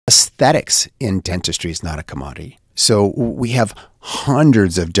aesthetics in dentistry is not a commodity. So we have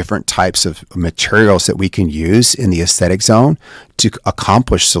hundreds of different types of materials that we can use in the aesthetic zone to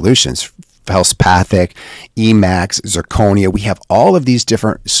accomplish solutions. Felspathic, Emax, zirconia. We have all of these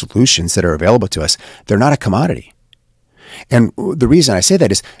different solutions that are available to us. They're not a commodity. And the reason I say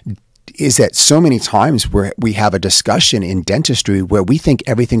that is that so many times we have a discussion in dentistry where we think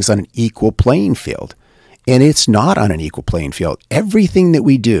everything's on an equal playing field. And it's not on an equal playing field. Everything that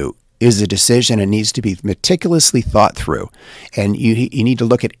we do is a decision and needs to be meticulously thought through. And you need to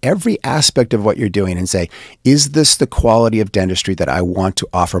look at every aspect of what you're doing and say, is this the quality of dentistry that I want to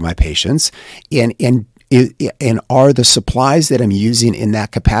offer my patients? And are the supplies that I'm using in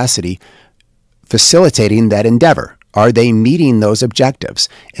that capacity facilitating that endeavor? Are they meeting those objectives?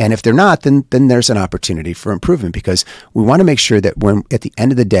 And if they're not, then there's an opportunity for improvement, because we want to make sure that when at the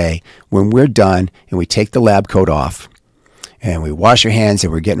end of the day, when we're done and we take the lab coat off, and we wash our hands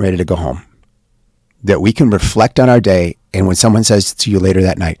and we're getting ready to go home, that we can reflect on our day. And when someone says to you later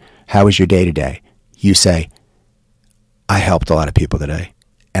that night, how was your day today? You say, I helped a lot of people today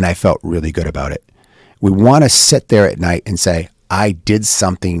and I felt really good about it. We want to sit there at night and say, I did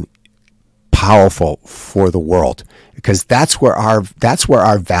something powerful for the world, because that's where our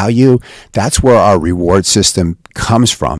value, that's where our reward system comes from.